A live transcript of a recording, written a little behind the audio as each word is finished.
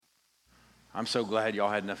I'm so glad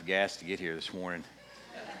y'all had enough gas to get here this morning.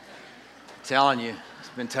 I'm telling you, it's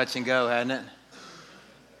been touch and go, hasn't it?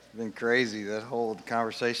 It's been crazy. That whole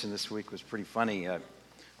conversation this week was pretty funny. I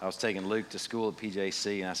was taking Luke to school at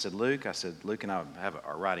PJC, and I said, Luke and I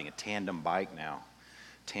are riding a tandem bike now,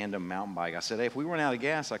 tandem mountain bike. I said, hey, if we run out of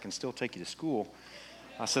gas, I can still take you to school.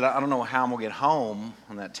 I said, I don't know how I'm going to get home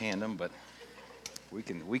on that tandem, but we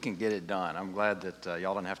can get it done. I'm glad that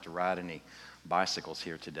y'all don't have to ride any bicycles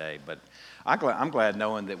here today, but I'm glad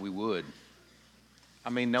knowing that we would.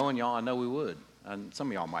 I mean, knowing y'all, I know we would. And some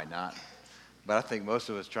of y'all might not, but I think most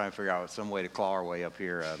of us try and figure out some way to claw our way up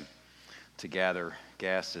here to gather.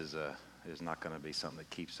 Gas is not going to be something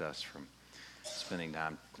that keeps us from spending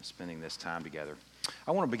this time together.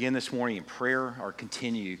 I want to begin this morning in prayer, or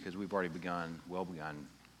continue, because we've already begun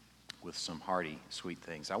with some hearty, sweet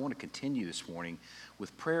things. I want to continue this morning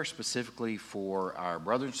with prayer specifically for our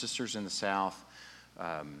brothers and sisters in the South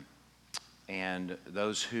and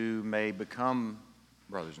those who may become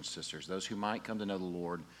brothers and sisters, those who might come to know the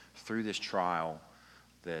Lord through this trial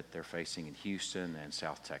that they're facing in Houston and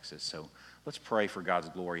South Texas. So let's pray for God's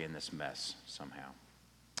glory in this mess somehow.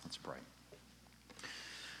 Let's pray.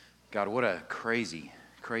 God, what a crazy,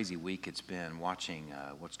 crazy week it's been watching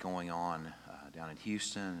what's going on down in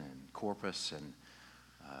Houston and Corpus and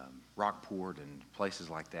Rockport and places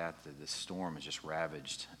like that. This storm has just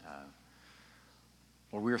ravaged.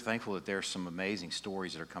 Lord, we are thankful that there's some amazing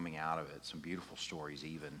stories that are coming out of it, some beautiful stories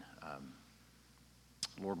even.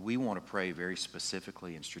 Lord, we want to pray very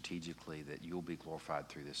specifically and strategically that you'll be glorified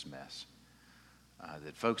through this mess.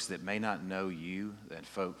 That folks that may not know you, that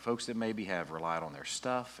folks that maybe have relied on their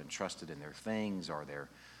stuff and trusted in their things or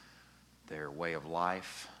their way of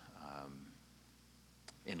life,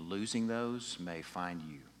 in losing those, may find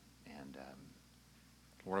you. And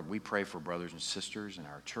Lord, we pray for brothers and sisters in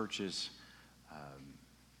our churches,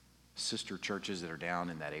 sister churches that are down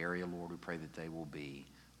in that area. Lord, we pray that they will be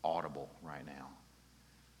audible right now.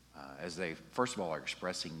 As they, first of all, are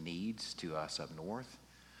expressing needs to us up north,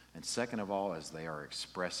 and second of all, as they are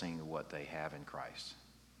expressing what they have in Christ.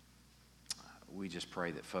 We just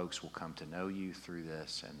pray that folks will come to know you through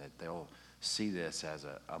this and that they'll see this as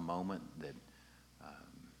a moment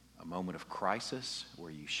a moment of crisis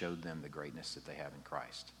where you showed them the greatness that they have in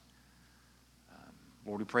Christ.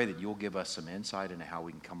 Lord, we pray that you'll give us some insight into how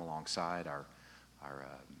we can come alongside our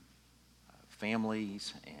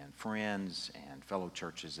families and friends and fellow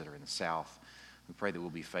churches that are in the South. We pray that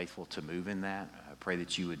we'll be faithful to move in that. I pray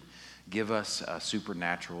that you would give us a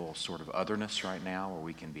supernatural sort of otherness right now where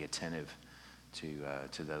we can be attentive to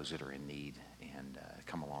those that are in need and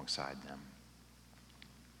come alongside them.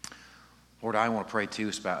 Lord, I want to pray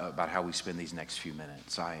too about how we spend these next few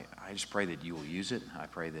minutes. I just pray that you will use it. I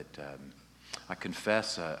pray that I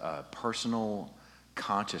confess a personal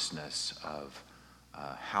consciousness of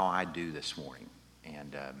how I do this morning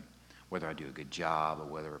and whether I do a good job or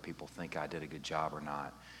whether people think I did a good job or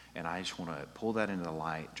not. And I just want to pull that into the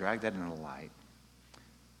light, drag that into the light,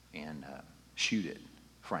 and shoot it,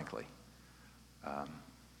 frankly.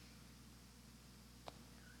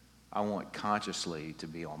 I want consciously to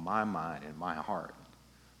be on my mind and my heart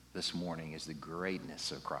this morning is the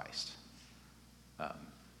greatness of Christ.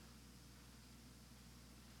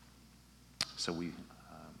 So we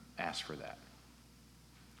ask for that.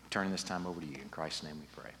 Turning this time over to you. In Christ's name we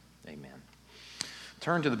pray. Amen.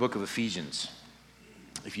 Turn to the book of Ephesians.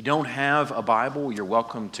 If you don't have a Bible, you're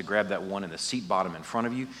welcome to grab that one in the seat bottom in front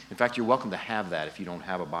of you. In fact, you're welcome to have that if you don't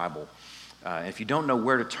have a Bible. If you don't know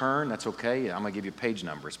where to turn, that's okay. I'm going to give you a page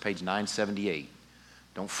number. It's page 978.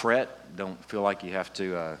 Don't fret. Don't feel like you have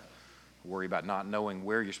to worry about not knowing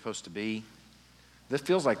where you're supposed to be. This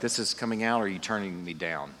feels like this is coming out, or are you turning me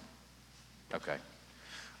down? Okay.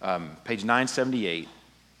 Page 978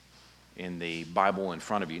 in the Bible in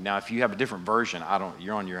front of you. Now, if you have a different version,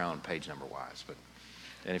 you're on your own page number wise.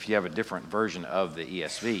 And if you have a different version of the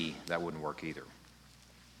ESV, that wouldn't work either.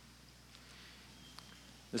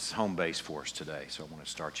 This is home base for us today, so I want to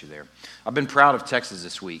start you there. I've been proud of Texas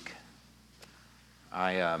this week.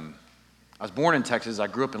 I was born in Texas. I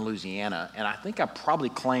grew up in Louisiana, and I think I probably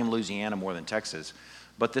claim Louisiana more than Texas.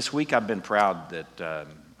 But this week I've been proud that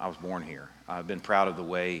I was born here. I've been proud of the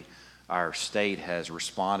way our state has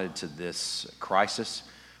responded to this crisis.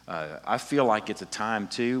 I feel like it's a time,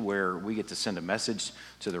 too, where we get to send a message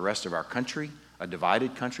to the rest of our country, a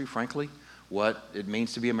divided country, frankly, what it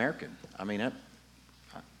means to be American. I mean,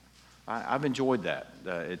 I've enjoyed that.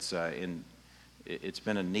 It's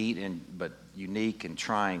been a neat but unique and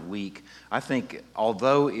trying week. I think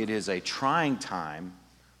although it is a trying time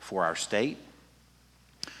for our state,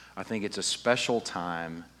 I think it's a special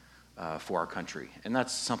time for our country. And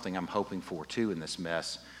that's something I'm hoping for, too, in this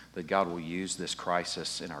mess, that God will use this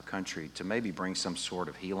crisis in our country to maybe bring some sort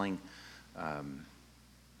of healing. I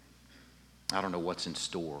don't know what's in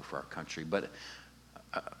store for our country, but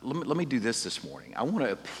let me do this morning. I want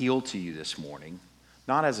to appeal to you this morning,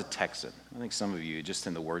 not as a Texan. I think some of you, just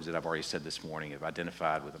in the words that I've already said this morning, have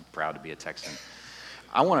identified with I'm proud to be a Texan.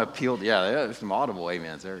 I want to appeal, there's some audible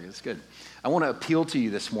amens there. It's good. I want to appeal to you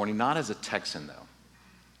this morning, not as a Texan, though.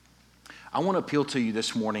 I want to appeal to you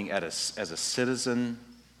this morning as a citizen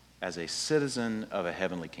of a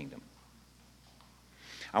heavenly kingdom.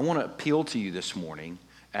 I want to appeal to you this morning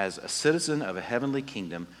as a citizen of a heavenly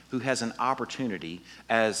kingdom who has an opportunity,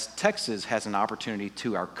 as Texas has an opportunity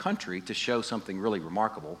to our country to show something really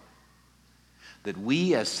remarkable, that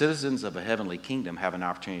we as citizens of a heavenly kingdom have an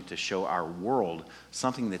opportunity to show our world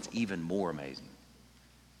something that's even more amazing.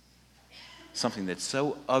 Something that's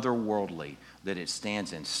so otherworldly that it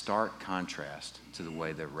stands in stark contrast to the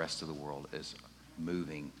way the rest of the world is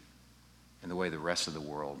moving and the way the rest of the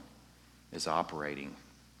world is operating.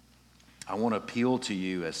 I want to appeal to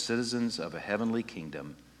you as citizens of a heavenly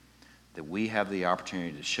kingdom that we have the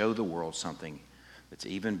opportunity to show the world something that's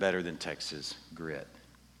even better than Texas grit.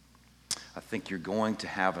 I think you're going to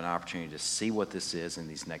have an opportunity to see what this is in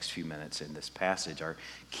these next few minutes in this passage. Our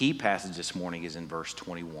key passage this morning is in verse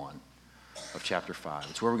 21 of chapter 5.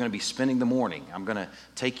 It's where we're going to be spending the morning. I'm going to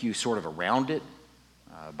take you sort of around it,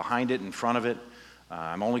 behind it, in front of it.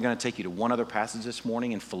 I'm only going to take you to one other passage this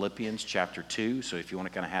morning in Philippians chapter 2, so if you want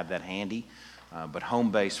to kind of have that handy. But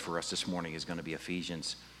home base for us this morning is going to be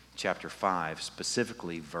Ephesians chapter 5,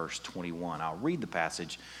 specifically verse 21. I'll read the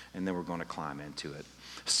passage, and then we're going to climb into it.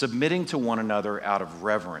 Submitting to one another out of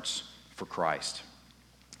reverence for Christ.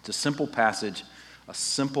 It's a simple passage, a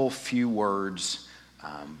simple few words,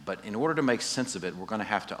 but in order to make sense of it, we're going to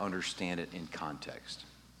have to understand it in context.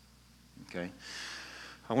 Okay?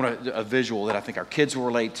 I want a visual that I think our kids will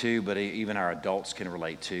relate to, but even our adults can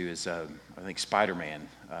relate to, is I think Spider-Man.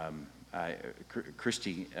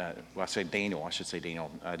 Christy, I should say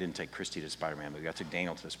Daniel. I didn't take Christy to the Spider-Man movie. I took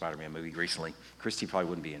Daniel to the Spider-Man movie recently. Christy probably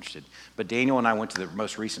wouldn't be interested. But Daniel and I went to the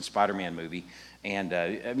most recent Spider-Man movie,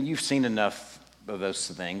 and you've seen enough of those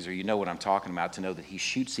things, or you know what I'm talking about, to know that he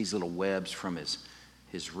shoots these little webs from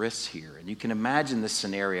his wrists here. And you can imagine this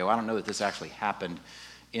scenario. I don't know that this actually happened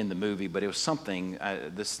in the movie, but it was something,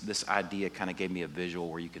 this idea kind of gave me a visual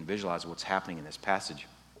where you can visualize what's happening in this passage.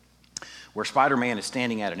 Where Spider-Man is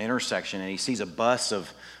standing at an intersection and he sees a bus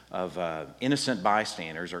of innocent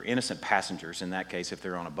bystanders, or innocent passengers in that case if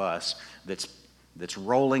they're on a bus, that's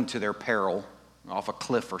rolling to their peril off a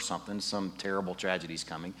cliff or something, some terrible tragedy's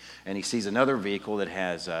coming. And he sees another vehicle that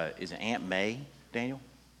has, is it Aunt May, Daniel?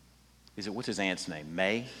 What's his aunt's name?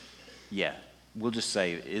 May? Yeah. We'll just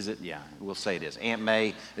say, is it? Yeah, we'll say it is. Aunt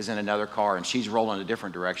May is in another car, and she's rolling a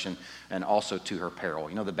different direction, and also to her peril.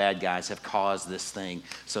 You know, the bad guys have caused this thing,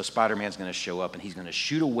 so Spider-Man's going to show up, and he's going to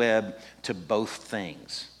shoot a web to both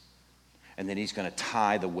things. And then he's going to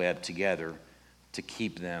tie the web together to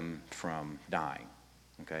keep them from dying,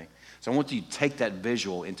 okay? So I want you to take that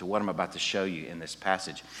visual into what I'm about to show you in this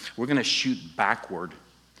passage. We're going to shoot backward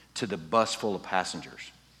to the bus full of passengers.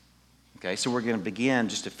 Okay, so we're going to begin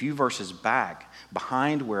just a few verses back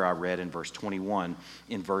behind where I read in verse 21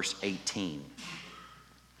 in verse 18.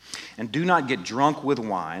 And do not get drunk with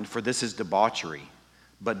wine, for this is debauchery,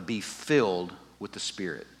 but be filled with the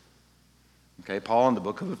Spirit. Okay, Paul in the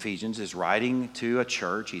book of Ephesians is writing to a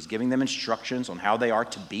church. He's giving them instructions on how they are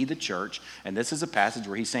to be the church. And this is a passage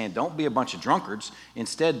where he's saying, don't be a bunch of drunkards.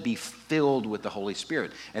 Instead, be filled with the Holy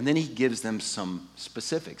Spirit. And then he gives them some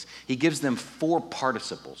specifics. He gives them 4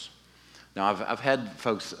 participles. Now, I've had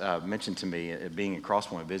folks mention to me, being in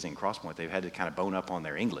Crosspoint, visiting Crosspoint, they've had to kind of bone up on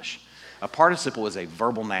their English. A participle is a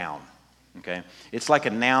verbal noun, okay? It's like a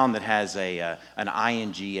noun that has an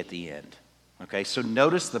ing at the end, okay? So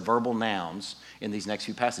notice the verbal nouns in these next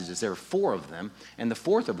few passages. There are 4 of them, and the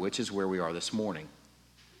 4th of which is where we are this morning,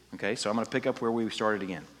 okay? So I'm going to pick up where we started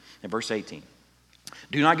again, in verse 18.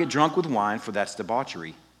 Do not get drunk with wine, for that's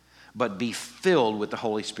debauchery, but be filled with the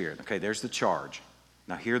Holy Spirit. Okay, there's the charge.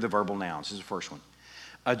 Now, here are the verbal nouns. This is the first one.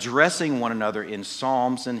 Addressing one another in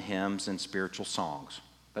psalms and hymns and spiritual songs.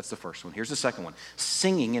 That's the first one. Here's the second one.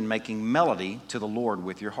 Singing and making melody to the Lord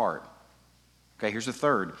with your heart. Okay, here's the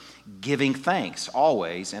third. Giving thanks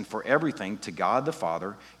always and for everything to God the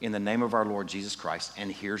Father in the name of our Lord Jesus Christ.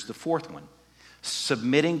 And here's the 4th one.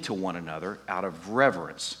 Submitting to one another out of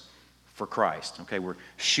reverence for Christ. Okay, we're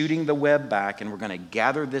shooting the web back, and we're going to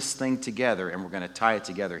gather this thing together, and we're going to tie it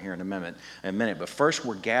together here in a minute. But first,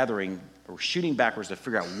 we're shooting backwards to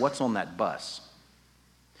figure out what's on that bus.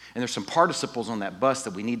 And there's some participles on that bus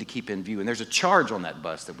that we need to keep in view. And there's a charge on that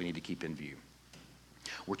bus that we need to keep in view.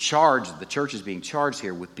 We're charged, the church is being charged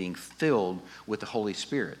here with being filled with the Holy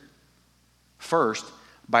Spirit. First,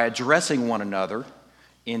 by addressing one another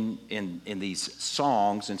in these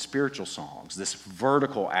songs and spiritual songs, this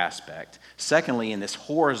vertical aspect. Secondly, in this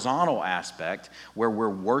horizontal aspect where we're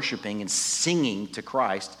worshiping and singing to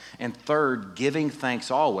Christ. And third, giving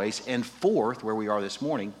thanks always. And fourth, where we are this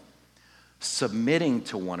morning, submitting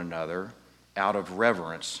to one another out of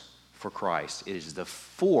reverence for Christ. It is the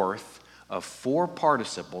fourth of four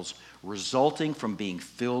participles resulting from being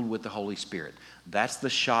filled with the Holy Spirit. That's the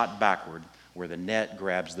shot backward where the net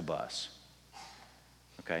grabs the bus.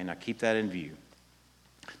 Okay, now keep that in view.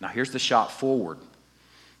 Now here's the shot forward.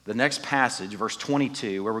 The next passage, verse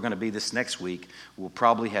 22, where we're going to be this next week, we'll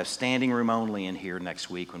probably have standing room only in here next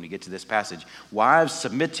week when we get to this passage. Wives,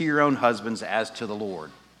 submit to your own husbands as to the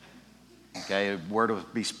Lord. Okay, a word will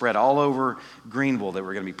be spread all over Greenville that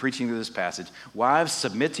we're going to be preaching through this passage. Wives,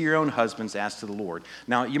 submit to your own husbands as to the Lord.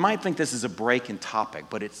 Now, you might think this is a break in topic,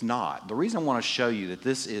 but it's not. The reason I want to show you that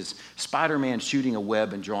this is Spider-Man shooting a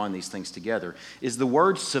web and drawing these things together is the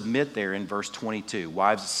word submit there in verse 22.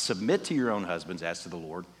 Wives, submit to your own husbands as to the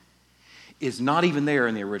Lord is not even there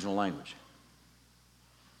in the original language.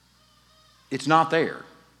 It's not there.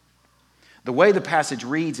 The way the passage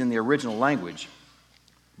reads in the original language,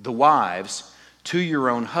 the wives to your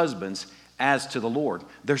own husbands as to the Lord.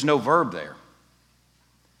 There's no verb there.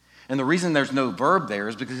 And the reason there's no verb there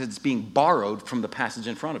is because it's being borrowed from the passage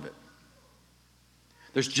in front of it.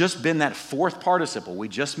 There's just been that fourth participle. We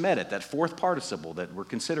just met it, that fourth participle that we're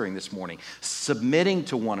considering this morning. Submitting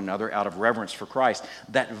to one another out of reverence for Christ.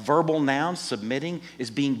 That verbal noun, submitting, is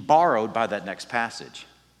being borrowed by that next passage.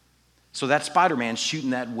 So that Spider-Man shooting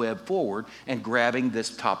that web forward and grabbing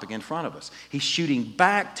this topic in front of us. He's shooting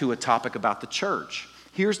back to a topic about the church.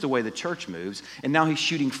 Here's the way the church moves. And now he's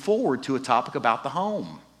shooting forward to a topic about the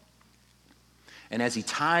home. And as he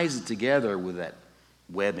ties it together with that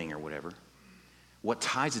webbing or whatever, what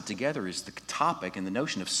ties it together is the topic and the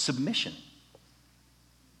notion of submission.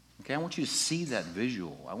 Okay, I want you to see that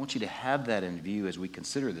visual. I want you to have that in view as we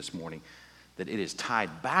consider this morning that it is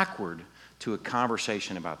tied backward to a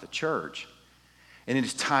conversation about the church, and it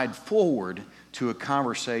is tied forward to a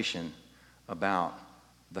conversation about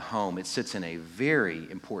the home. It sits in a very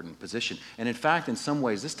important position. And in fact, in some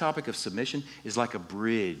ways, this topic of submission is like a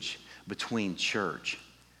bridge between church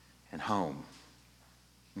and home.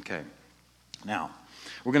 Okay, now,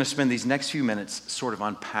 we're going to spend these next few minutes sort of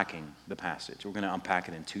unpacking the passage. We're going to unpack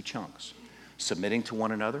it in two chunks, submitting to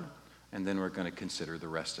one another, and then we're going to consider the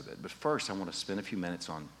rest of it. But first, I want to spend a few minutes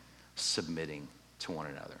on submitting to one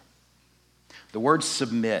another. The word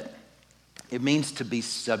submit, it means to be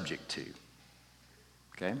subject to.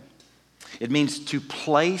 Okay? It means to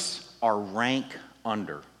place or rank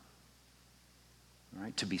under.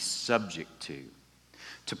 Right? To be subject to.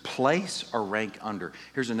 To place or rank under.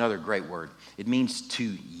 Here's another great word. It means to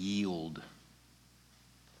yield.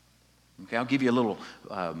 Okay, I'll give you a little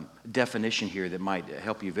definition here that might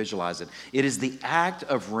help you visualize it. It is the act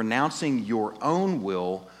of renouncing your own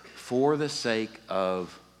will for the sake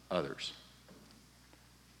of others.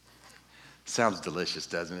 Sounds delicious,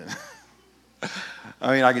 doesn't it?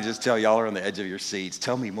 I mean, I can just tell y'all are on the edge of your seats.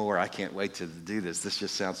 Tell me more. I can't wait to do this. This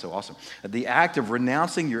just sounds so awesome. The act of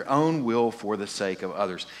renouncing your own will for the sake of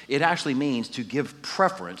others. It actually means to give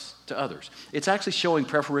preference to others. It's actually showing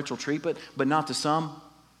preferential treatment, but not to some,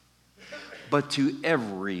 but to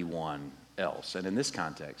everyone else. And in this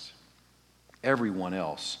context, everyone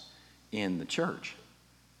else in the church.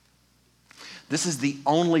 This is the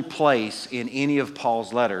only place in any of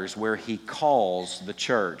Paul's letters where he calls the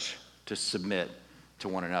church to submit to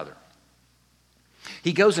one another.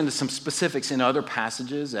 He goes into some specifics in other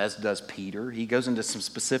passages, as does Peter. He goes into some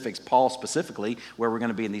specifics, Paul specifically, where we're going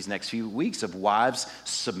to be in these next few weeks, of wives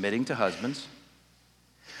submitting to husbands,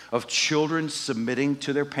 of children submitting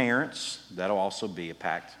to their parents. That'll also be a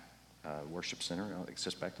packed worship center, I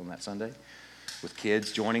suspect, on that Sunday, with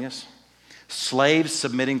kids joining us. Slaves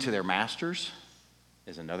submitting to their masters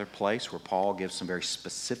is another place where Paul gives some very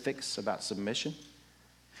specifics about submission.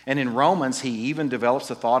 And in Romans, he even develops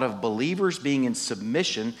the thought of believers being in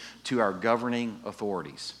submission to our governing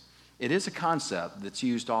authorities. It is a concept that's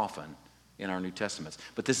used often in our New Testaments,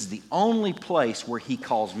 but this is the only place where he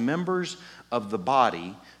calls members of the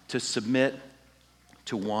body to submit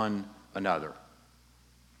to one another.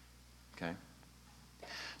 Okay?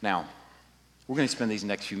 Now, we're going to spend these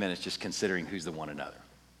next few minutes just considering who's the one another.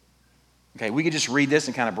 Okay, we could just read this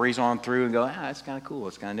and kind of breeze on through and go, it's kind of cool,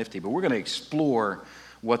 it's kind of nifty, but we're going to explore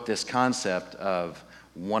what this concept of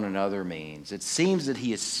one another means. It seems that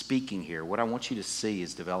he is speaking here. What I want you to see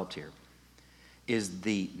is developed here is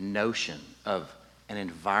the notion of an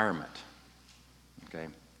environment, okay,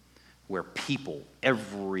 where people,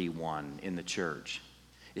 everyone in the church,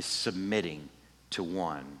 is submitting to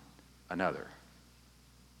one another.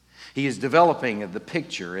 He is developing the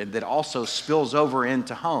picture that also spills over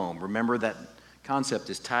into home. Remember that concept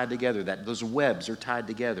is tied together, that those webs are tied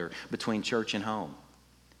together between church and home,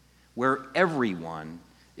 where everyone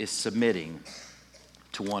is submitting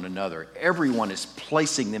to one another. Everyone is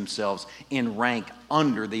placing themselves in rank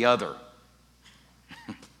under the other.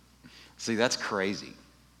 See, that's crazy.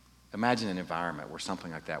 Imagine an environment where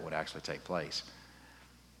something like that would actually take place.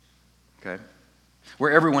 Okay?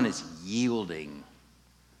 Where everyone is yielding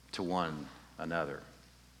to one another.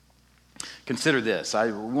 Consider this.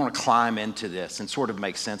 We want to climb into this and sort of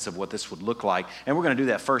make sense of what this would look like. And we're going to do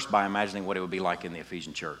that first by imagining what it would be like in the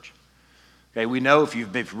Ephesian church. Okay, we know if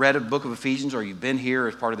you've read the book of Ephesians or you've been here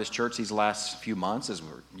as part of this church these last few months, as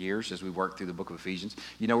we work through the book of Ephesians,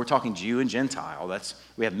 you know we're talking Jew and Gentile.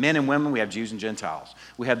 We have men and women, we have Jews and Gentiles.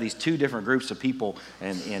 We have these two different groups of people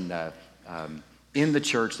in the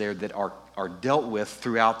church there that are dealt with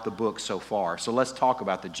throughout the book so far. So let's talk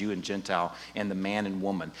about the Jew and Gentile and the man and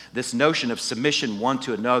woman. This notion of submission one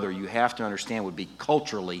to another, you have to understand, would be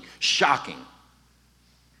culturally shocking.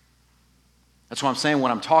 That's why I'm saying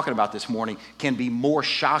what I'm talking about this morning can be more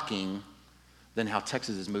shocking than how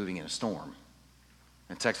Texas is moving in a storm.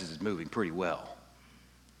 And Texas is moving pretty well.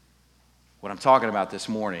 What I'm talking about this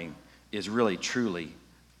morning is really, truly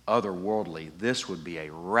otherworldly. This would be a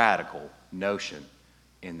radical notion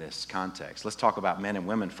in this context. Let's talk about men and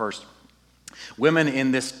women first. Women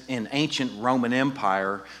in ancient Roman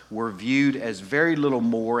Empire were viewed as very little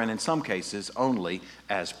more, and in some cases only,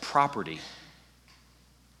 as property.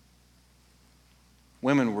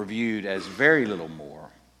 Women were viewed as very little more,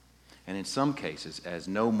 and in some cases as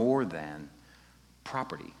no more than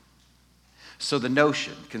property. So the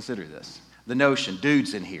notion, consider this, the notion,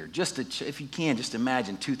 dudes in here, if you can, just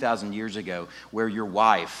imagine 2,000 years ago where your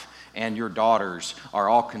wife and your daughters are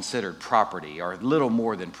all considered property, or little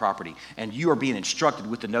more than property, and you are being instructed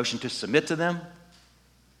with the notion to submit to them.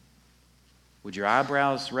 Would your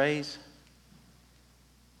eyebrows raise?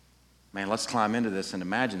 Man, let's climb into this and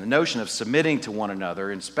imagine. The notion of submitting to one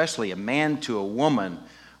another, and especially a man to a woman,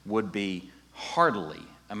 would be hardly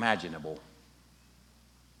imaginable.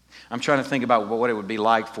 I'm trying to think about what it would be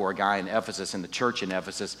like for a guy in Ephesus, in the church in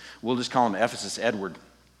Ephesus. We'll just call him Ephesus Edward.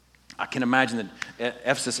 I can imagine that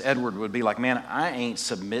Ephesus Edward would be like, man, I ain't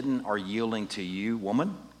submitting or yielding to you,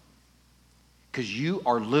 woman, because you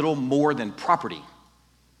are little more than property.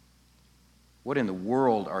 What in the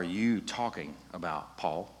world are you talking about,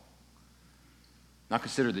 Paul? Now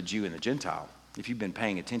consider the Jew and the Gentile. If you've been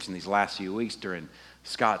paying attention these last few weeks during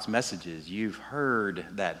Scott's messages, you've heard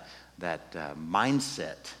that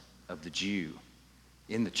mindset of the Jew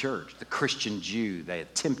in the church, the Christian Jew, the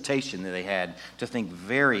temptation that they had to think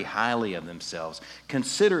very highly of themselves.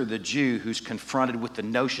 Consider the Jew who's confronted with the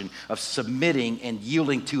notion of submitting and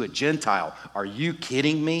yielding to a Gentile. Are you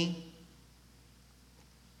kidding me?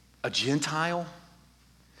 A Gentile?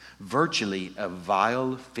 Virtually a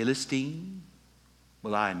vile Philistine?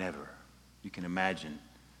 Well, I never. You can imagine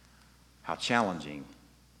how challenging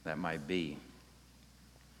that might be.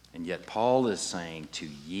 And yet Paul is saying to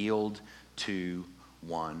yield to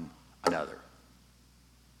one another.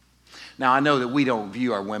 Now, I know that we don't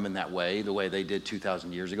view our women that way, the way they did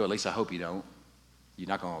 2,000 years ago. At least I hope you don't. You're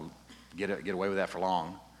not going to get away with that for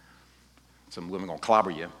long. Some women are going to clobber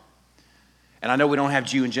you. And I know we don't have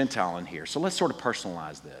Jew and Gentile in here, so let's sort of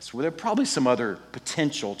personalize this. Well, there are probably some other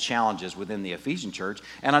potential challenges within the Ephesian church,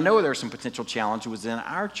 and I know there are some potential challenges within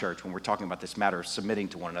our church when we're talking about this matter of submitting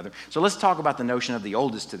to one another. So let's talk about the notion of the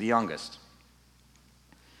oldest to the youngest.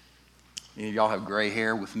 Y'all have gray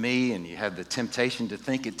hair with me, and you have the temptation to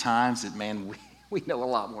think at times that, man, we know a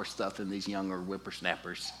lot more stuff than these younger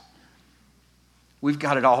whippersnappers. We've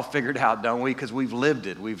got it all figured out, don't we? Because we've lived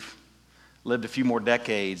it. We've lived a few more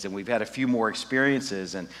decades, and we've had a few more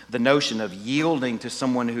experiences, and the notion of yielding to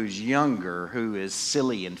someone who's younger, who is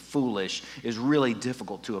silly and foolish, is really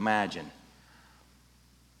difficult to imagine.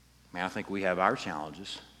 Man, I think we have our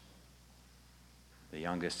challenges. The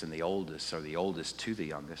youngest and the oldest, or the oldest to the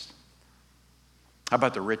youngest. How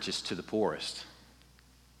about the richest to the poorest?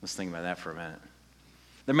 Let's think about that for a minute.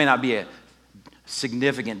 There may not be a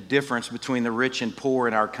significant difference between the rich and poor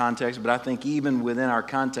in our context, but I think even within our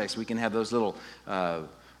context, we can have those little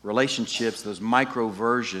relationships, those micro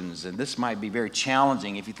versions, and this might be very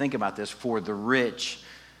challenging if you think about this for the rich,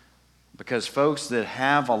 because folks that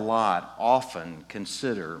have a lot often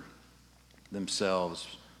consider themselves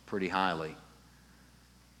pretty highly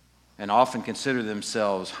and often consider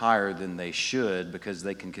themselves higher than they should because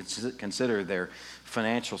they can consider their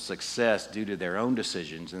financial success due to their own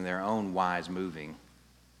decisions and their own wise moving.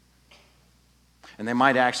 And they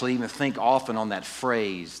might actually even think often on that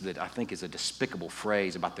phrase that I think is a despicable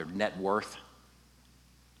phrase about their net worth.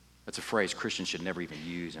 That's a phrase Christians should never even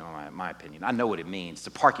use, in my opinion. I know what it means. It's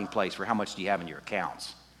a parking place for how much do you have in your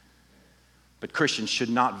accounts. But Christians should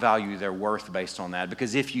not value their worth based on that,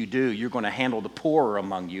 because if you do, you're going to handle the poorer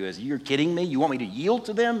among you as, you're kidding me? You want me to yield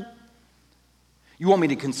to them? You want me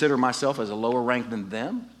to consider myself as a lower rank than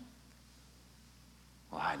them?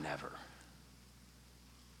 Well, I never.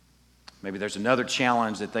 Maybe there's another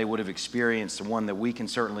challenge that they would have experienced, one that we can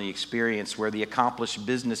certainly experience, where the accomplished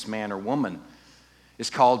businessman or woman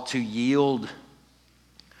is called to yield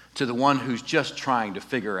to the one who's just trying to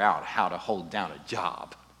figure out how to hold down a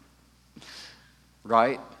job.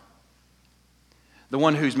 Right? The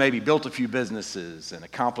one who's maybe built a few businesses and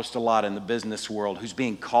accomplished a lot in the business world, who's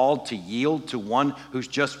being called to yield to one who's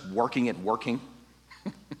just working at working.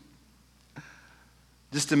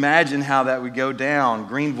 Just imagine how that would go down.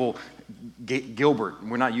 Greenville Gilbert.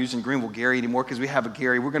 We're not using Greenville Gary anymore because we have a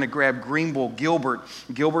Gary. We're going to grab Greenville Gilbert.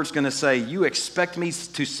 Gilbert's going to say, you expect me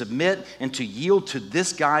to submit and to yield to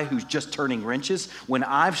this guy who's just turning wrenches when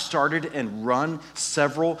I've started and run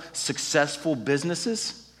several successful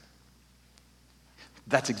businesses?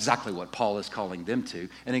 That's exactly what Paul is calling them to,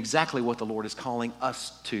 and exactly what the Lord is calling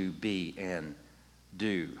us to be and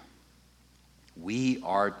do. We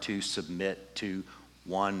are to submit to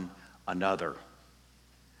one another.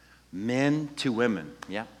 Men to women,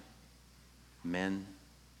 yeah. Men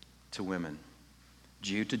to women.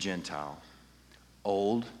 Jew to Gentile.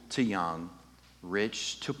 Old to young.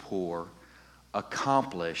 Rich to poor.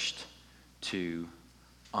 Accomplished to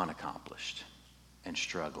unaccomplished and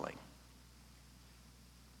struggling.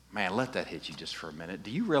 Man, let that hit you just for a minute.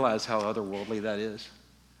 Do you realize how otherworldly that is?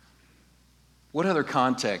 What other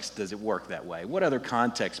context does it work that way? What other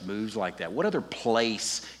context moves like that? What other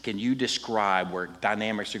place can you describe where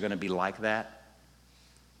dynamics are going to be like that?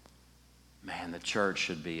 Man, the church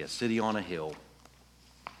should be a city on a hill.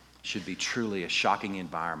 Should be truly a shocking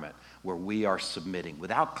environment where we are submitting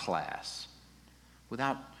without class,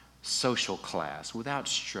 without social class, without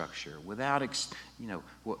structure, without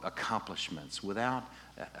accomplishments, without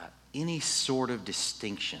any sort of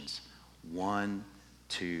distinctions, one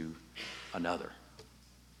to another.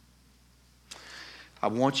 I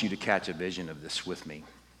want you to catch a vision of this with me.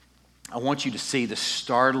 I want you to see the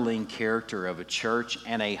startling character of a church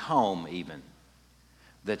and a home even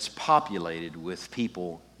that's populated with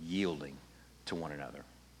people yielding to one another.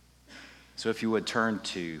 So if you would turn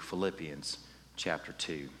to Philippians chapter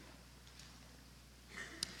 2.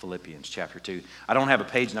 Philippians chapter 2. I don't have a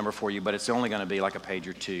page number for you, but it's only going to be like a page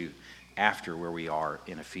or two after where we are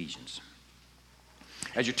in Ephesians.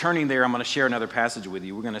 As you're turning there, I'm going to share another passage with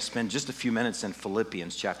you. We're going to spend just a few minutes in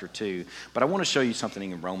Philippians chapter 2, but I want to show you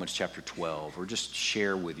something in Romans chapter 12, or just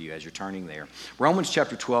share with you as you're turning there. Romans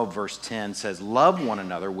chapter 12, verse 10 says, love one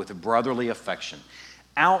another with a brotherly affection.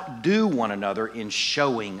 Outdo one another in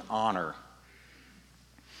showing honor.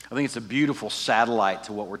 I think it's a beautiful satellite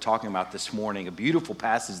to what we're talking about this morning, a beautiful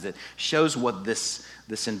passage that shows what this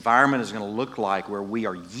environment is going to look like, where we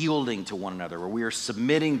are yielding to one another, where we are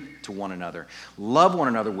submitting to one another. Love one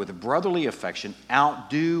another with a brotherly affection.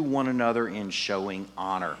 Outdo one another in showing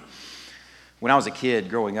honor. When I was a kid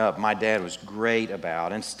growing up, my dad was great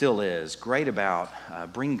about, and still is, great about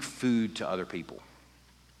bringing food to other people.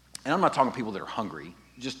 And I'm not talking people that are hungry,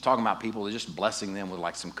 just talking about people that are just blessing them with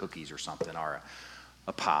like some cookies or something, or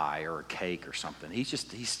a pie or a cake or something. He's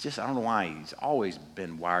just, I don't know why, he's always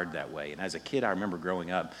been wired that way. And as a kid, I remember growing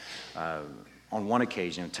up, on one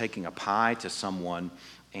occasion, taking a pie to someone,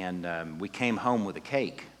 and we came home with a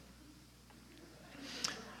cake.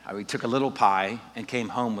 We took a little pie and came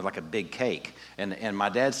home with like a big cake. And my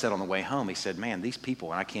dad said on the way home, he said, man, these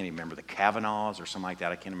people, and I can't even remember, the Kavanaughs or something like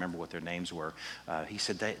that, I can't remember what their names were. He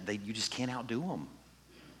said, you just can't outdo them.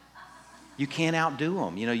 You can't outdo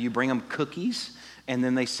them. You know, you bring them cookies, and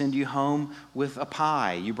then they send you home with a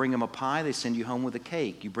pie. You bring them a pie, they send you home with a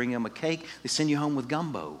cake. You bring them a cake, they send you home with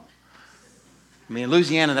gumbo. I mean, in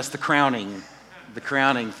Louisiana, that's the crowning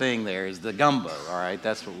thing there is the gumbo, all right?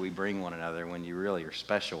 That's what we bring one another when you really are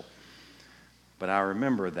special. But I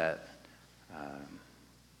remember that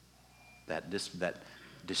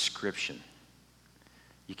description.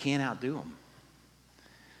 You can't outdo them.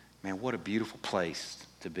 Man, what a beautiful place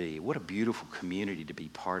to be. What a beautiful community to be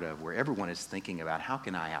part of, where everyone is thinking about, how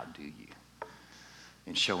can I outdo you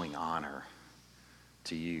in showing honor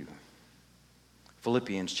to you?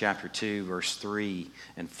 Philippians chapter 2, verse 3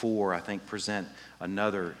 and 4, I think, present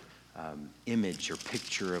another image or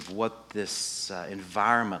picture of what this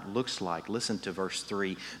environment looks like. Listen to verse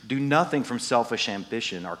 3. Do nothing from selfish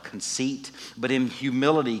ambition or conceit, but in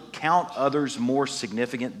humility count others more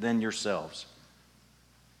significant than yourselves.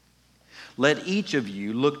 Let each of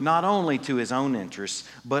you look not only to his own interests,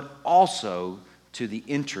 but also to the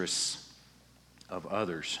interests of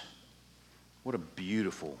others. What a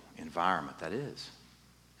beautiful environment that is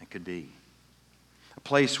and could be. A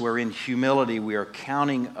place where in humility we are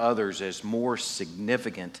counting others as more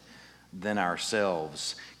significant than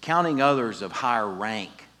ourselves, counting others of higher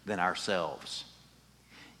rank than ourselves,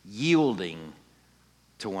 yielding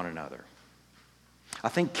to one another. I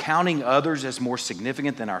think counting others as more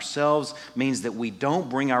significant than ourselves means that we don't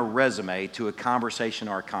bring our resume to a conversation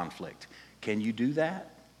or a conflict. Can you do that?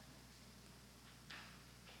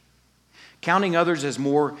 Counting others as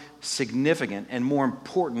more significant and more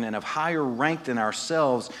important and of higher rank than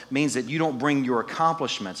ourselves means that you don't bring your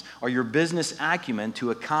accomplishments or your business acumen to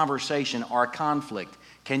a conversation or a conflict.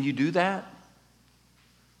 Can you do that?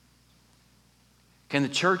 Can the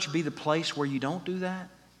church be the place where you don't do that?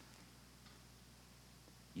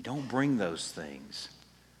 You don't bring those things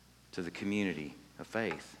to the community of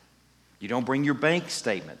faith. You don't bring your bank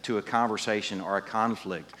statement to a conversation or a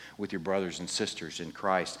conflict with your brothers and sisters in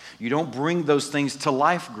Christ. You don't bring those things to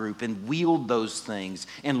life group and wield those things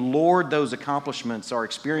and lord those accomplishments or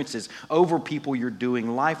experiences over people you're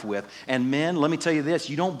doing life with. And men, let me tell you this,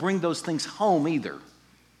 you don't bring those things home either.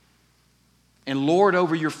 And lord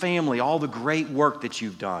over your family all the great work that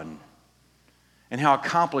you've done and how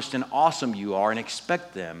accomplished and awesome you are and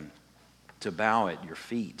expect them to bow at your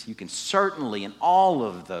feet. You can certainly in all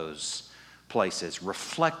of those places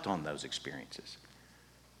reflect on those experiences.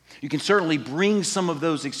 You can certainly bring some of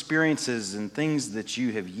those experiences and things that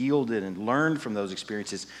you have yielded and learned from those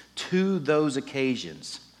experiences to those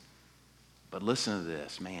occasions. But listen to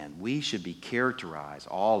this, man, we should be characterized,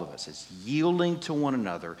 all of us, as yielding to one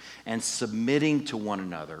another and submitting to one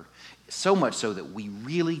another, so much so that we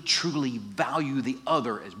really, truly value the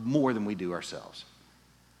other as more than we do ourselves.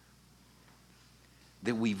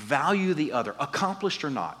 That we value the other, accomplished or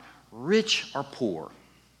not, rich or poor,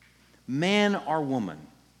 man or woman,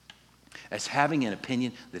 as having an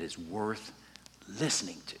opinion that is worth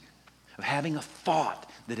listening to, of having a thought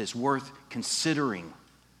that is worth considering,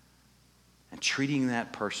 and treating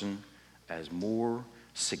that person as more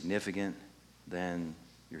significant than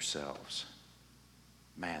yourselves.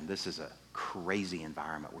 Man, this is a crazy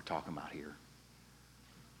environment we're talking about here.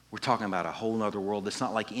 We're talking about a whole other world that's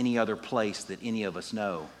not like any other place that any of us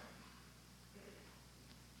know.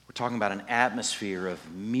 We're talking about an atmosphere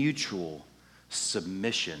of mutual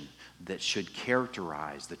submission that should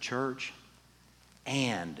characterize the church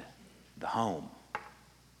and the home,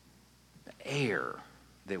 the air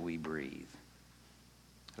that we breathe.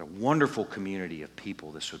 What a wonderful community of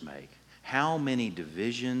people this would make. How many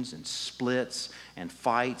divisions and splits and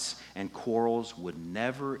fights and quarrels would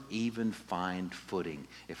never even find footing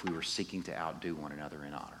if we were seeking to outdo one another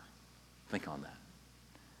in honor? Think on that.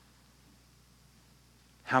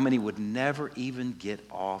 How many would never even get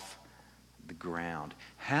off the ground?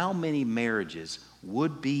 How many marriages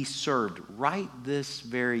would be served right this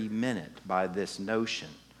very minute by this notion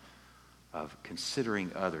of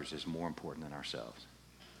considering others as more important than ourselves?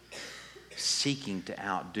 Seeking to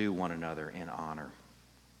outdo one another in honor.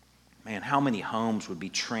 Man, how many homes would be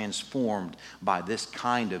transformed by this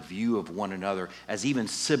kind of view of one another, as even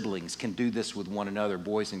siblings can do this with one another,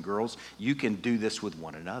 boys and girls. You can do this with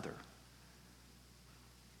one another,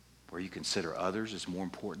 where you consider others as more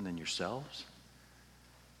important than yourselves.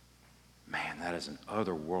 Man, that is an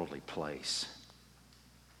otherworldly place.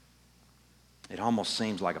 It almost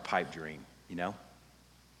seems like a pipe dream, you know?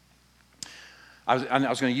 I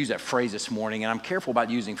was going to use that phrase this morning, and I'm careful about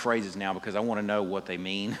using phrases now because I want to know what they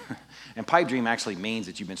mean. And pipe dream actually means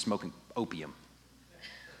that you've been smoking opium.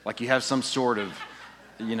 Like you have some sort of,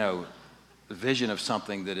 vision of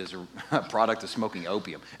something that is a product of smoking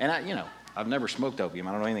opium. And I've never smoked opium.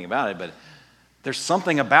 I don't know anything about it, but there's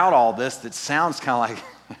something about all this that sounds kind of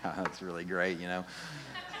like, that's really great,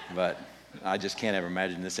 But I just can't ever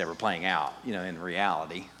imagine this ever playing out, in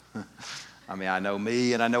reality. I mean, I know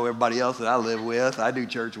me and I know everybody else that I live with, I do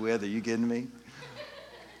church with. Are you kidding me?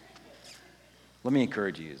 Let me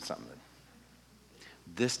encourage you to something.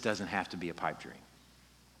 This doesn't have to be a pipe dream.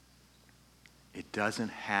 It doesn't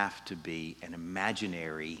have to be an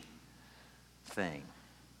imaginary thing.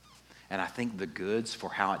 And I think the goods for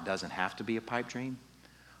how it doesn't have to be a pipe dream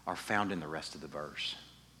are found in the rest of the verse.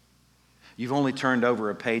 You've only turned over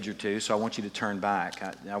a page or two, so I want you to turn back.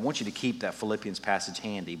 I want you to keep that Philippians passage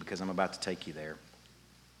handy because I'm about to take you there.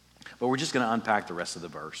 But we're just going to unpack the rest of the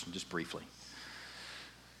verse just briefly.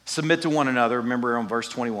 Submit to one another, remember on verse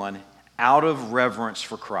 21, out of reverence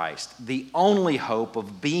for Christ. The only hope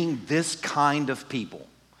of being this kind of people,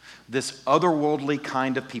 this otherworldly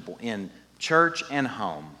kind of people in church and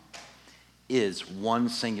home, is one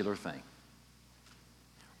singular thing.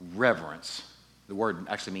 Reverence. The word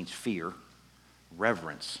actually means fear.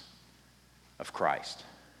 Reverence of Christ.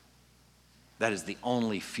 That is the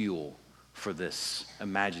only fuel for this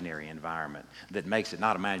imaginary environment that makes it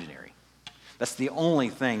not imaginary. That's the only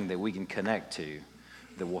thing that we can connect to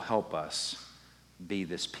that will help us be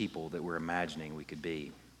this people that we're imagining we could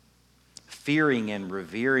be. Fearing and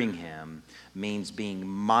revering him means being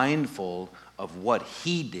mindful of what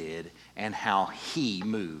he did and how he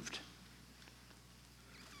moved.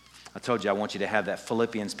 I told you I want you to have that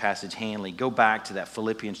Philippians passage handy. Go back to that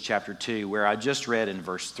Philippians chapter 2 where I just read in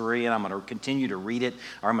verse 3, and I'm going to continue to read it,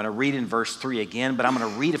 or I'm going to read in verse 3 again, but I'm going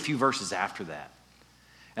to read a few verses after that.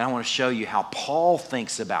 And I want to show you how Paul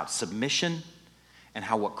thinks about submission and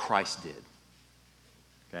how what Christ did.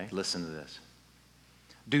 Okay, listen to this.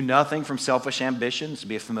 Do nothing from selfish ambition. This will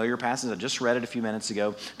be a familiar passage. I just read it a few minutes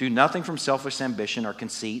ago. Do nothing from selfish ambition or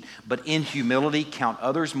conceit, but in humility count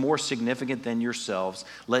others more significant than yourselves.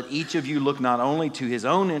 Let each of you look not only to his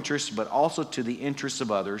own interests, but also to the interests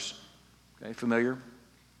of others. Okay, familiar?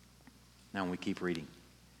 Now we keep reading.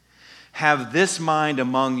 Have this mind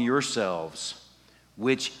among yourselves,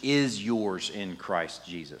 which is yours in Christ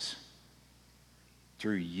Jesus.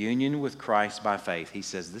 Through union with Christ by faith, he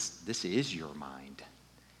says, this is your mind.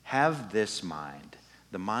 Have this mind,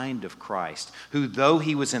 the mind of Christ, who though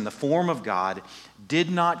he was in the form of God, did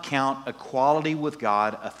not count equality with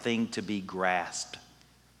God a thing to be grasped,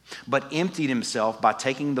 but emptied himself by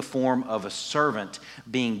taking the form of a servant,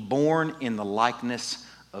 being born in the likeness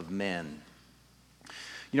of men.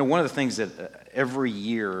 You know, one of the things that every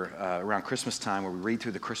year around Christmas time where we read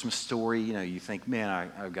through the Christmas story, you know, you think,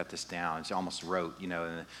 man, I've got this down. It's almost rote, you know.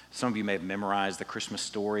 And some of you may have memorized the Christmas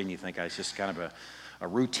story and you think it's just kind of a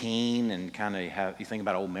routine and kind of you think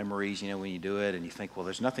about old memories, you know, when you do it and you think, well,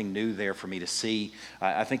 there's nothing new there for me to see.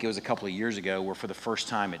 I think it was a couple of years ago where for the first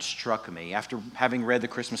time it struck me, after having read the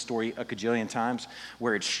Christmas story a cajillion times,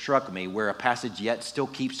 where it struck me, where a passage yet still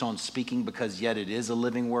keeps on speaking because yet it is a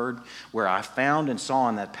living word, where I found and saw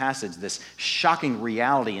in that passage this shocking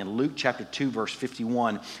reality in Luke chapter 2, verse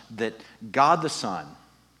 51, that God the Son,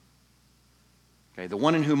 okay, the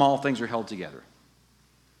one in whom all things are held together,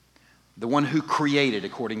 the one who created,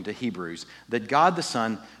 according to Hebrews, that God the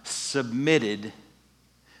Son submitted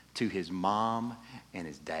to his mom and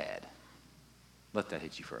his dad. Let that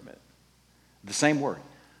hit you for a minute. The same word,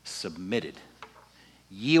 submitted,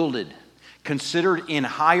 yielded, considered in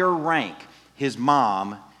higher rank his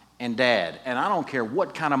mom and dad. And I don't care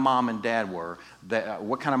what kind of mom and dad were,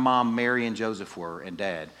 what kind of mom Mary and Joseph were and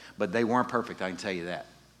dad, but they weren't perfect, I can tell you that.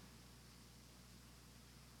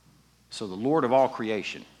 So the Lord of all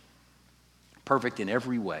creation, perfect in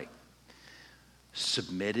every way,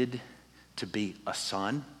 submitted to be a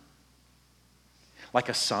son, like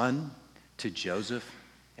a son to Joseph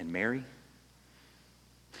and Mary.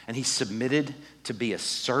 And he submitted to be a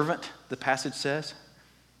servant, the passage says.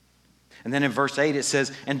 And then in verse 8 it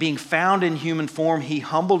says, and being found in human form, he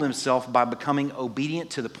humbled himself by becoming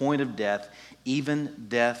obedient to the point of death, even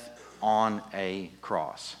death on a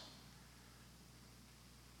cross.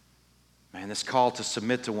 Man, this call to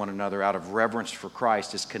submit to one another out of reverence for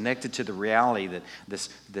Christ is connected to the reality that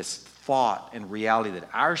this thought and reality that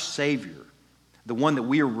our Savior, the one that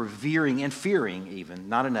we are revering and fearing even,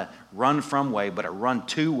 not in a run from way, but a run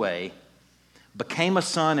to way, became a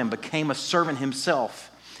son and became a servant himself.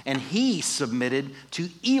 And he submitted to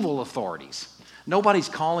evil authorities. Nobody's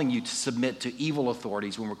calling you to submit to evil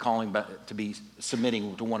authorities when we're calling to be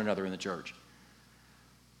submitting to one another in the church.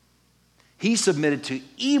 He submitted to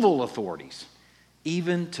evil authorities,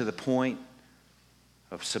 even to the point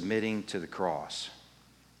of submitting to the cross.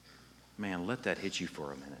 Man, let that hit you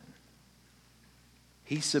for a minute.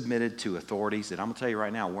 He submitted to authorities that I'm going to tell you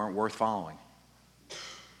right now weren't worth following,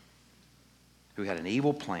 who had an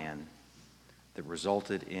evil plan that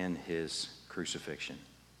resulted in his crucifixion.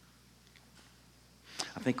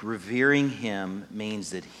 I think revering him means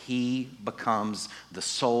that he becomes the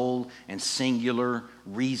sole and singular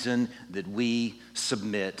reason that we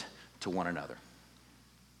submit to one another.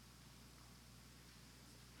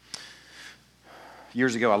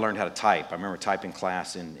 Years ago, I learned how to type. I remember typing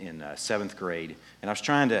class in seventh grade, and I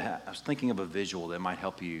was thinking of a visual that might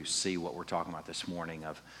help you see what we're talking about this morning.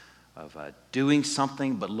 doing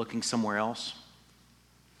something but looking somewhere else,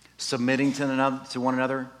 submitting to one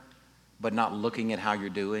another, but not looking at how you're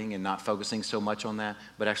doing and not focusing so much on that,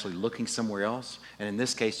 but actually looking somewhere else. And in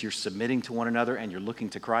this case, you're submitting to one another and you're looking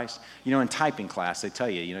to Christ. You know, in typing class, they tell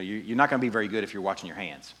you, you're not going to be very good if you're watching your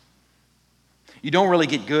hands. You don't really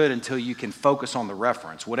get good until you can focus on the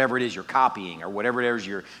reference, whatever it is you're copying or whatever it is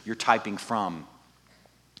you're typing from.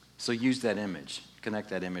 So use that image, connect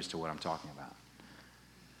that image to what I'm talking about.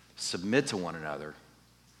 Submit to one another,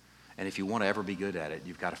 and if you want to ever be good at it,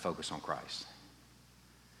 you've got to focus on Christ.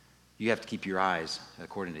 You have to keep your eyes,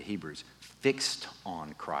 according to Hebrews, fixed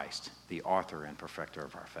on Christ, the author and perfecter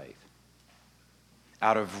of our faith.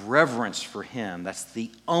 Out of reverence for him, that's the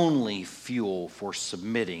only fuel for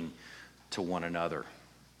submitting to one another.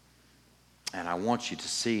 And I want you to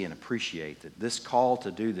see and appreciate that this call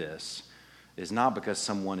to do this is not because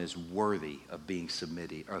someone is worthy of being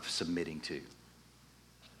submitting to.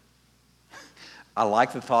 I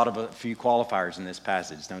like the thought of a few qualifiers in this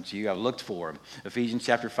passage, don't you? I've looked for them. Ephesians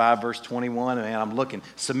chapter 5, verse 21, and I'm looking.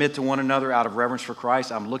 Submit to one another out of reverence for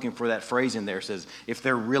Christ. I'm looking for that phrase in there. It says, if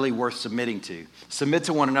they're really worth submitting to. Submit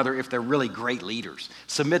to one another if they're really great leaders.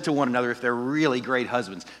 Submit to one another if they're really great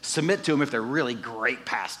husbands. Submit to them if they're really great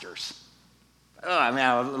pastors. Oh,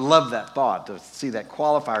 I love that thought, to see that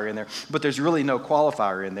qualifier in there. But there's really no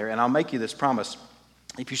qualifier in there. And I'll make you this promise.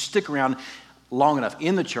 If you stick around long enough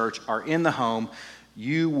in the church or in the home,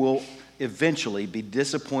 you will eventually be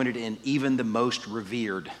disappointed in even the most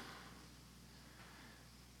revered.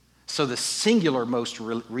 So the singular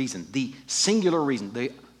reason,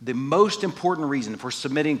 the most important reason for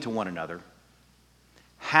submitting to one another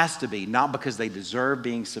has to be not because they deserve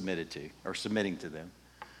being submitted to or submitting to them,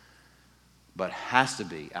 but has to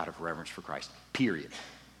be out of reverence for Christ, period.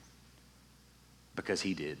 Because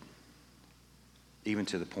he did, even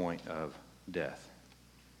to the point of death.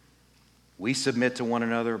 We submit to one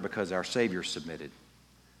another because our Savior submitted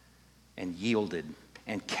and yielded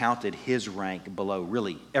and counted his rank below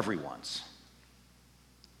really everyone's.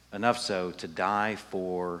 Enough so to die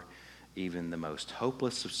for even the most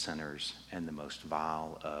hopeless of sinners and the most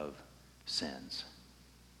vile of sins.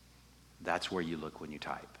 That's where you look when you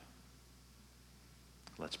type.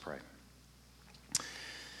 Let's pray.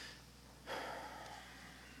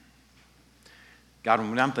 God,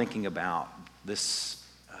 when I'm thinking about this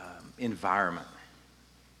environment,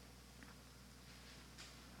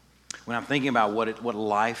 when I'm thinking about what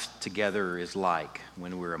life together is like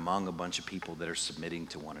when we're among a bunch of people that are submitting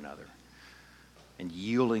to one another and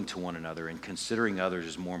yielding to one another and considering others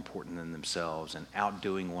as more important than themselves and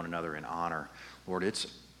outdoing one another in honor, Lord,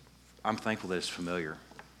 I'm thankful that it's familiar.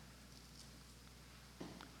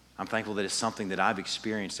 I'm thankful that it's something that I've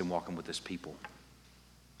experienced in walking with this people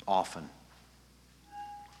often.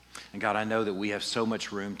 And God, I know that we have so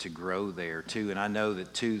much room to grow there too. And I know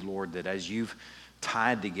that too, Lord, that as you've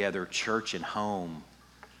tied together church and home,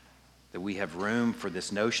 that we have room for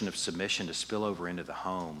this notion of submission to spill over into the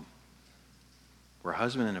home, where a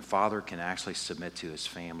husband and a father can actually submit to his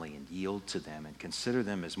family and yield to them and consider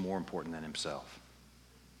them as more important than himself.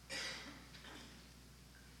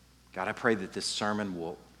 God, I pray that this sermon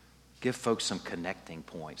will give folks some connecting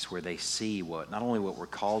points where they see not only what we're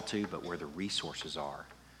called to, but where the resources are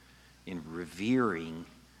in revering,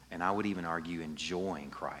 and I would even argue enjoying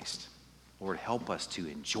Christ. Lord, help us to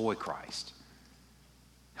enjoy Christ.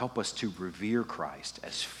 Help us to revere Christ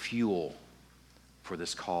as fuel for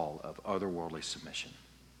this call of otherworldly submission.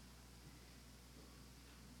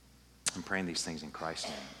 I'm praying these things in Christ's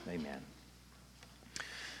name. Amen.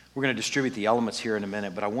 We're going to distribute the elements here in a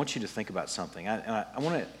minute, but I want you to think about something. I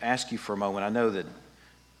want to ask you for a moment. I know that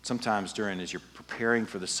sometimes as you're preparing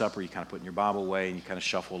for the supper, you kind of put in your Bible away and you kind of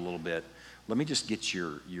shuffle a little bit. Let me just get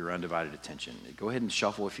your undivided attention. Go ahead and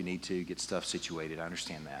shuffle if you need to, get stuff situated. I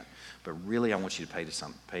understand that. But really, I want you to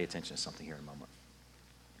pay attention to something here in a moment.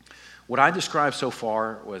 What I described so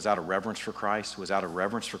far was out of reverence for Christ,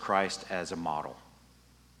 as a model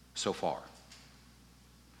so far.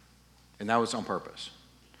 And that was on purpose.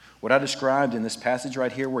 What I described in this passage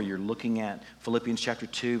right here, where you're looking at Philippians chapter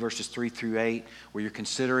 2, verses 3 through 8, where you're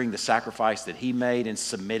considering the sacrifice that he made in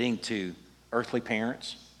submitting to earthly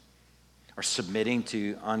parents or submitting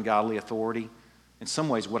to ungodly authority, in some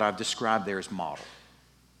ways what I've described there is model.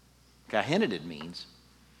 Okay, I hinted it means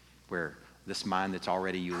where this mind that's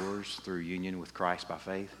already yours through union with Christ by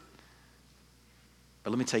faith.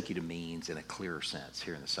 But let me take you to means in a clearer sense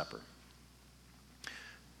here in the supper.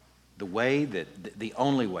 The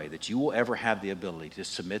only way that you will ever have the ability to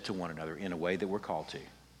submit to one another in a way that we're called to,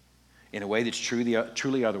 in a way that's truly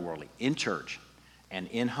otherworldly, in church and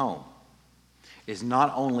in home, is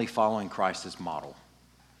not only following Christ as model,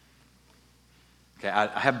 Okay,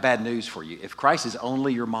 I have bad news for you. If Christ is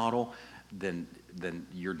only your model, then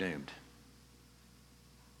you're doomed.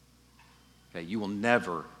 Okay, you will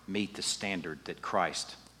never meet the standard that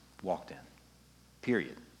Christ walked in,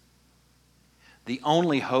 period. The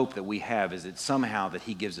only hope that we have is that somehow that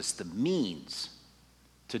he gives us the means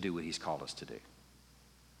to do what he's called us to do.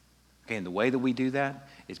 Okay, and the way that we do that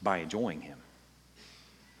is by enjoying him.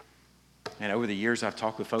 And over the years, I've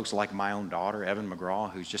talked with folks like my own daughter, Evan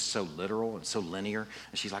McGraw, who's just so literal and so linear.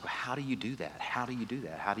 And she's like, well, how do you do that? How do you do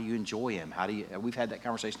that? How do you enjoy him? We've had that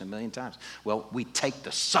conversation a million times. Well, we take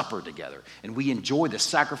the supper together and we enjoy the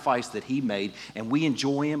sacrifice that he made, and we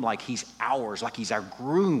enjoy him like he's ours, like he's our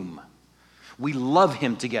groom. We love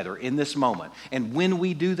him together in this moment. And when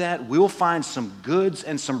we do that, we'll find some goods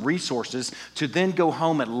and some resources to then go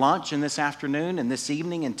home at lunch and this afternoon and this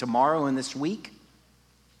evening and tomorrow and this week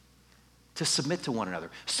to submit to one another.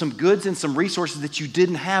 Some goods and some resources that you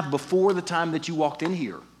didn't have before the time that you walked in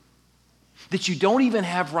here, that you don't even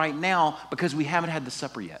have right now because we haven't had the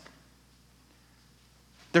supper yet.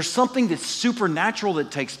 There's something that's supernatural that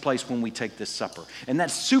takes place when we take this supper. And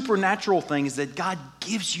that supernatural thing is that God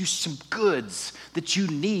gives you some goods that you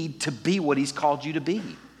need to be what he's called you to be.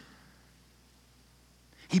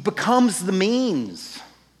 He becomes the means.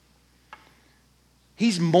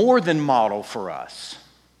 He's more than model for us.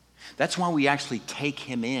 That's why we actually take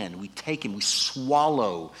him in. We take him, we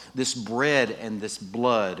swallow this bread and this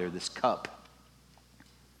blood or this cup.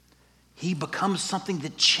 He becomes something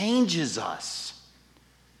that changes us.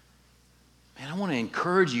 And I want to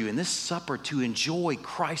encourage you in this supper to enjoy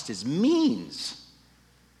Christ as means.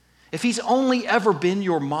 If he's only ever been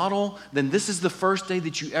your model, then this is the first day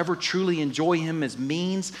that you ever truly enjoy him as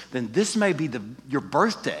means, then this may be your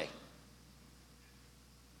birthday.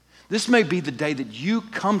 This may be the day that you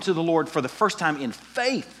come to the Lord for the first time in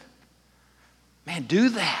faith. Man, do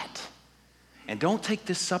that. And don't take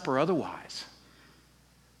this supper otherwise.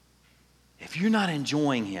 If you're not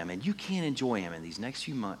enjoying him, and you can't enjoy him in these next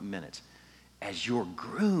few minutes, as your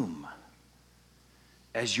groom,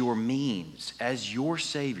 as your means, as your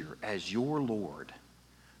Savior, as your Lord,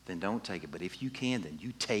 then don't take it. But if you can, then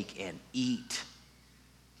you take and eat.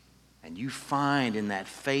 And you find in that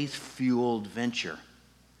faith-fueled venture,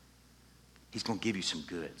 he's going to give you some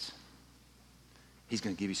goods. He's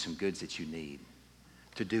going to give you some goods that you need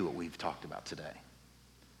to do what we've talked about today,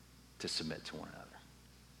 to submit to one another.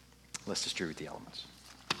 Let's distribute the elements.